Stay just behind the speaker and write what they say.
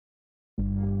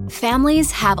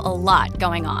Families have a lot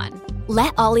going on.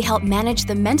 Let Ollie help manage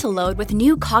the mental load with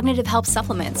new cognitive help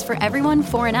supplements for everyone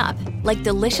 4 and up, like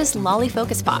delicious Lolly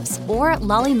Focus Pops or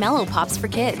Lolly Mellow Pops for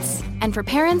kids. And for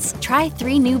parents, try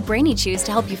 3 new Brainy Chews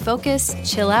to help you focus,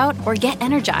 chill out, or get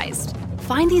energized.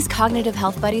 Find these cognitive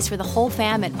health buddies for the whole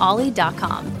fam at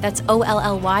ollie.com. That's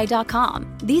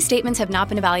OLLY.com. These statements have not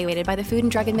been evaluated by the Food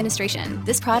and Drug Administration.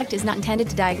 This product is not intended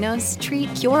to diagnose,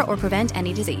 treat, cure, or prevent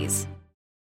any disease.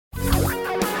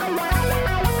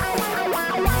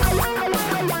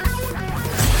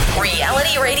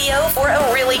 Reality radio for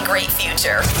a really great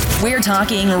future. We're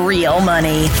talking real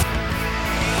money.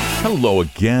 Hello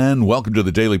again. Welcome to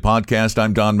the Daily Podcast.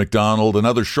 I'm Don McDonald.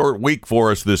 Another short week for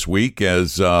us this week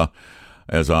as I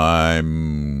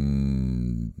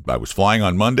was flying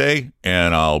on Monday,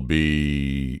 and I'll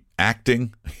be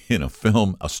acting in a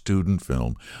student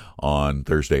film, on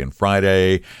Thursday and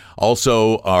Friday.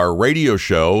 Also, our radio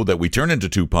show that we turn into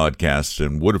 2 podcasts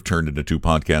and would have turned into 2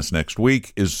 podcasts next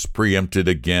week is preempted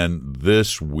again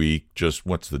this week. Just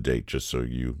what's the date? Just so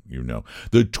you know,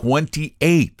 the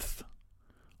 28th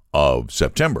of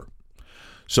September.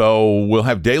 So we'll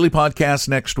have daily podcasts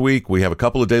next week. We have a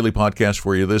couple of daily podcasts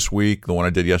for you this week, the one I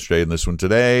did yesterday and this one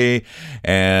today.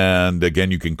 And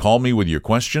again, you can call me with your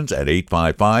questions at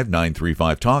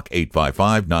 855-935-TALK,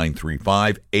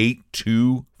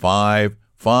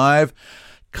 855-935-8255.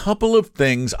 Couple of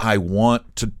things I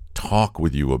want to talk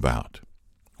with you about.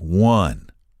 One,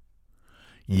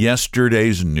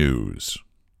 yesterday's news.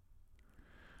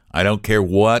 I don't care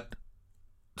what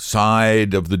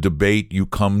side of the debate you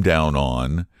come down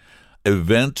on,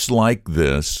 events like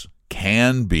this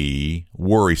can be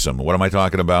worrisome. What am I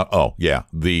talking about? Oh, yeah,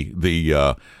 the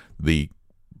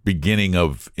beginning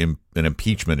of an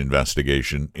impeachment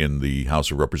investigation in the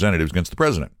House of Representatives against the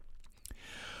president.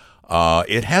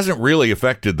 It hasn't really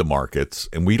affected the markets,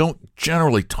 and we don't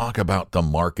generally talk about the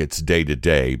markets day to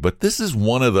day, but this is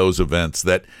one of those events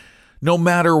that no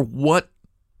matter what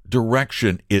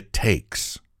direction it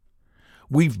takes,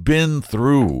 we've been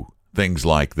through things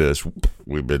like this.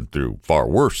 We've been through far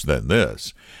worse than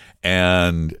this.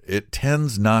 And it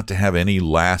tends not to have any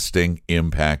lasting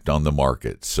impact on the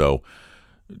market. So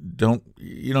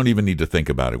you don't even need to think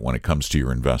about it when it comes to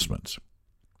your investments.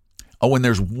 Oh, and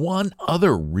there's one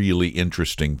other really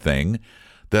interesting thing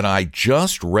that I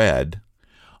just read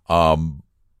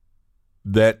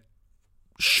that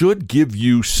should give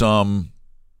you some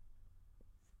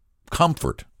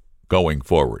comfort going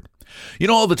forward. You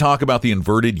know all the talk about the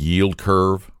inverted yield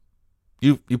curve?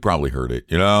 You probably heard it.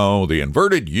 You know, the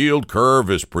inverted yield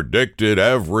curve is predicted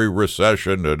every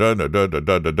recession.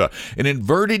 An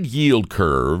inverted yield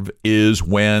curve is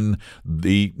when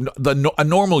a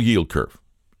normal yield curve,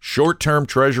 short-term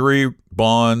Treasury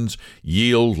bonds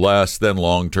yield less than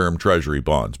long-term Treasury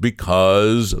bonds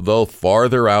because the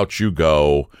farther out you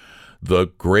go, the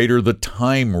greater the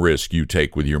time risk you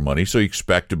take with your money, so you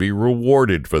expect to be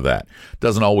rewarded for that.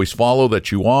 Doesn't always follow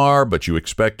that you are, but you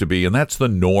expect to be, and that's the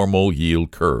normal yield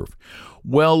curve.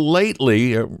 Well,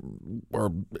 lately, or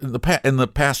in the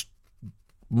past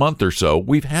month or so,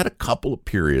 we've had a couple of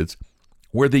periods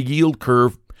where the yield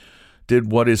curve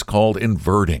did what is called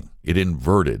inverting. It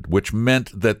inverted, which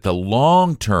meant that the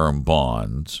long-term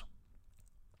bonds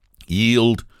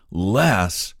yield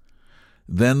less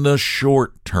than the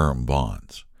short-term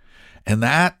bonds. And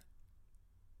that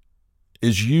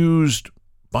is used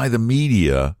by the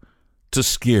media to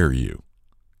scare you.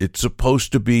 It's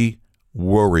supposed to be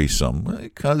worrisome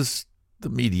because the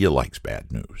media likes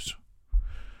bad news.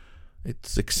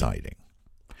 It's exciting.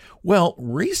 Well,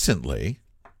 recently,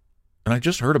 and I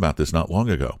just heard about this not long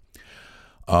ago,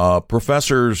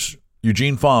 Professors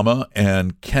Eugene Fama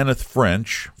and Kenneth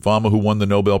French, Fama who won the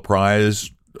Nobel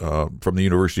Prize from the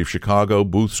University of Chicago,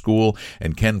 Booth School,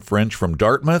 and Ken French from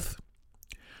Dartmouth,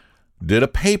 did a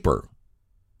paper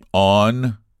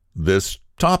on this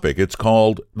topic.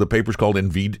 The paper's called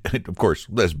of course,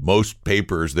 as most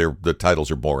papers, the titles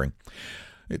are boring.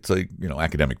 It's a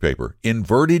academic paper.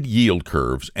 Inverted Yield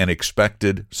Curves and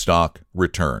Expected Stock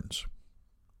Returns.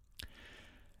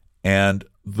 And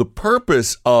the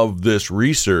purpose of this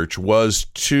research was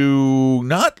to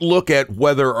not look at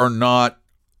whether or not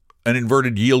an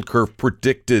inverted yield curve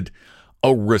predicted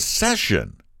a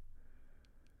recession,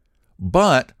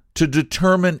 but to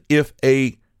determine if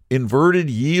a inverted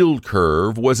yield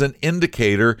curve was an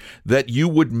indicator that you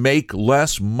would make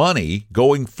less money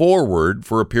going forward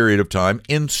for a period of time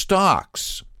in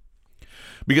stocks.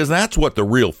 Because that's what the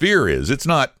real fear is. It's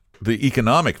not the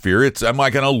economic fear. It's, am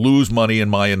I going to lose money in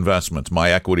my investments,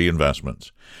 my equity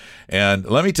investments? And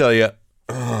let me tell you,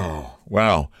 oh,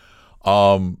 wow.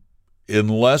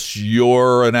 unless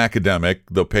you're an academic,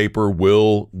 the paper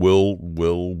will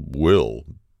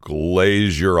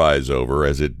glaze your eyes over,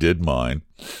 as it did mine.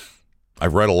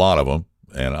 I've read a lot of them,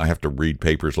 and I have to read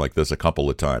papers like this a couple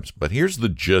of times. But here's the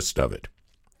gist of it.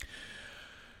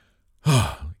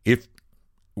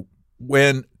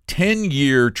 When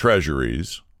 10-year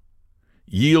treasuries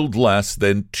yield less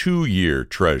than 2-year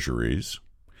treasuries,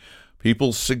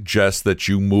 people suggest that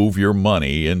you move your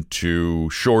money into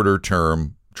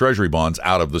shorter-term treasury bonds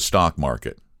out of the stock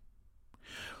market.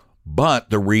 But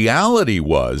the reality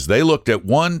was they looked at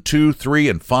 1, 2, 3,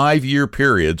 and 5-year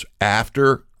periods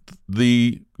after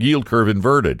the yield curve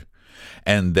inverted,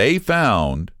 and they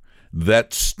found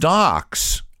that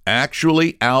stocks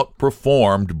actually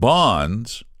outperformed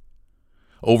bonds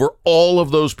over all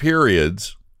of those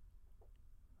periods.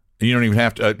 You don't even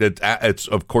have to, it's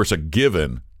of course a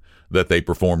given that they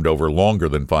performed over longer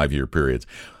than 5-year periods.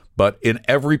 But in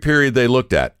every period they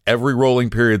looked at, every rolling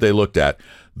period they looked at,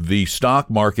 the stock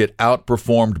market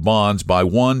outperformed bonds by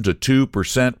 1 to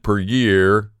 2% per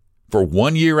year for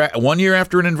 1 year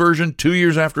after an inversion, 2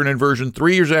 years after an inversion,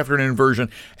 3 years after an inversion,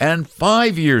 and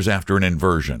 5 years after an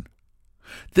inversion.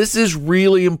 This is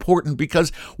really important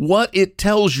because what it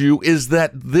tells you is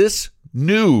that this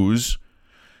news,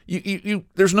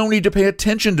 there's no need to pay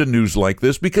attention to news like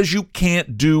this because you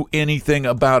can't do anything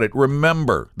about it.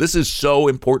 Remember, this is so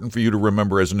important for you to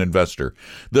remember as an investor.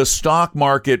 The stock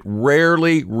market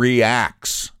rarely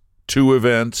reacts to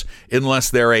events unless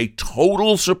they're a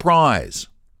total surprise.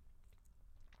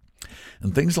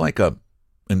 And things like a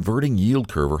inverting yield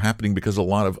curve are happening because of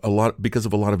a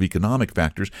lot of economic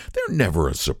factors. They're never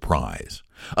a surprise.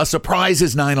 A surprise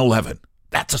is 9/11.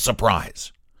 That's a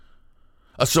surprise.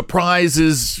 A surprise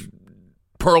is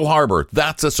Pearl Harbor.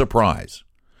 That's a surprise.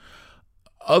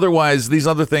 Otherwise, these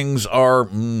other things are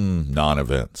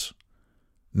non-events.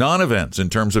 Non-events in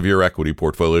terms of your equity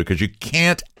portfolio because you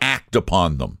can't act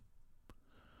upon them.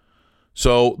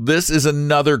 So this is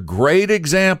another great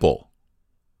example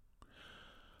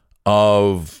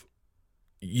of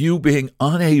you being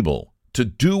unable to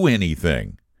do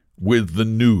anything with the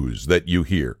news that you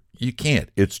hear. You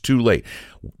can't. It's too late.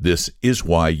 This is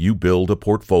why you build a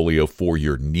portfolio for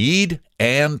your need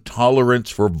and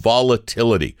tolerance for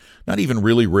volatility. Not even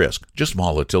really risk, just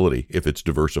volatility if it's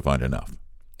diversified enough.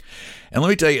 And let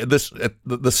me tell you, this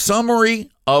the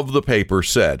summary of the paper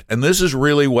said, and this is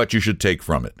really what you should take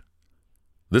from it.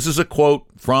 This is a quote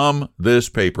from this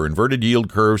paper, Inverted Yield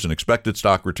Curves and Expected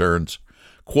Stock Returns.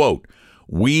 Quote,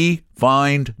 "We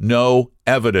find no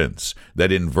evidence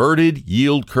that inverted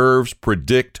yield curves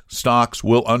predict stocks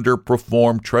will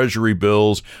underperform Treasury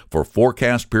bills for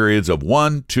forecast periods of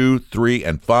 1, 2, 3,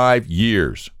 and 5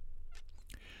 years.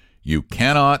 You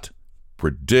cannot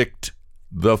predict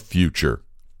the future.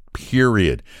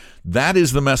 Period." That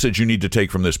is the message you need to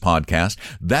take from this podcast.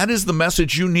 That is the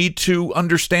message you need to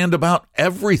understand about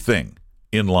everything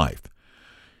in life.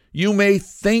 You may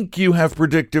think you have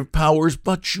predictive powers,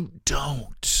 but you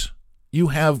don't. You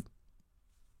have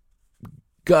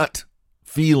gut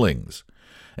feelings.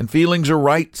 And feelings are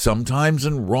right sometimes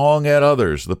and wrong at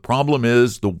others. The problem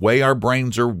is the way our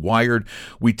brains are wired,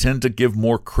 we tend to give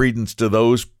more credence to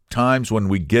those times when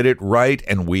we get it right,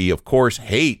 and we, of course,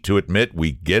 hate to admit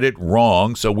we get it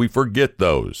wrong, so we forget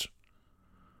those.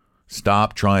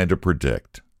 Stop trying to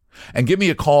predict. And give me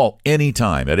a call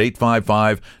anytime at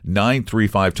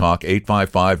 855-935-TALK,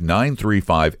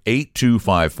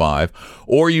 855-935-8255,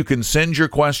 or you can send your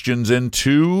questions in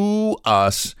to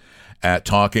us at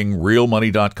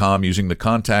talkingrealmoney.com using the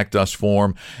Contact Us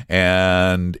form,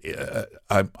 and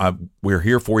we're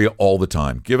here for you all the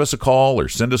time. Give us a call or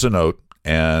send us a note.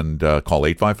 And call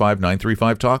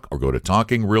 855-935-TALK or go to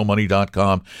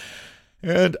talkingrealmoney.com.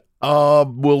 And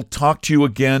we'll talk to you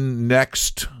again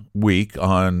next week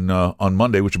on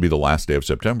Monday, which will be the last day of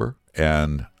September.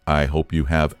 And I hope you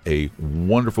have a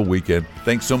wonderful weekend.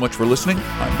 Thanks so much for listening.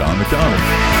 I'm Don McDonald.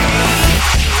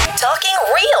 Talking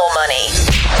Real Money.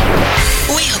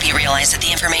 We hope you realize that the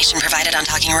information provided on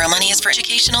Talking Real Money is for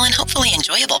educational and hopefully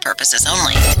enjoyable purposes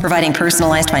only. Providing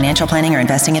personalized financial planning or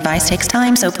investing advice takes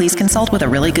time, so please consult with a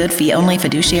really good fee-only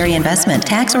fiduciary investment,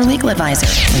 tax, or legal advisor.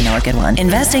 We know a good one.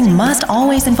 Investing must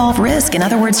always involve risk. In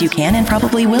other words, you can and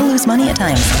probably will lose money at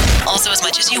times. Also, as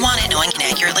much as you want it, no one can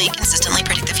accurately, consistently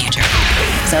predict the future.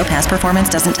 So past performance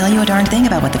doesn't tell you a darn thing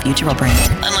about what the future will bring.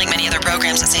 Unlike many other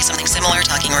programs that say something similar,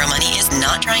 Talking Real Money is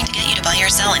not trying to get you to buy or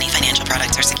sell any financial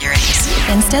products or securities.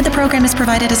 Instead, the program is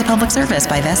provided as a public service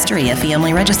by Vestry, a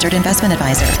fee-only registered investment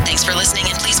advisor. Thanks for listening,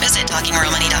 and please visit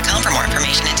talkingrealmoney.com for more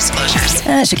information and disclosures.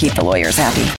 That should keep the lawyers happy.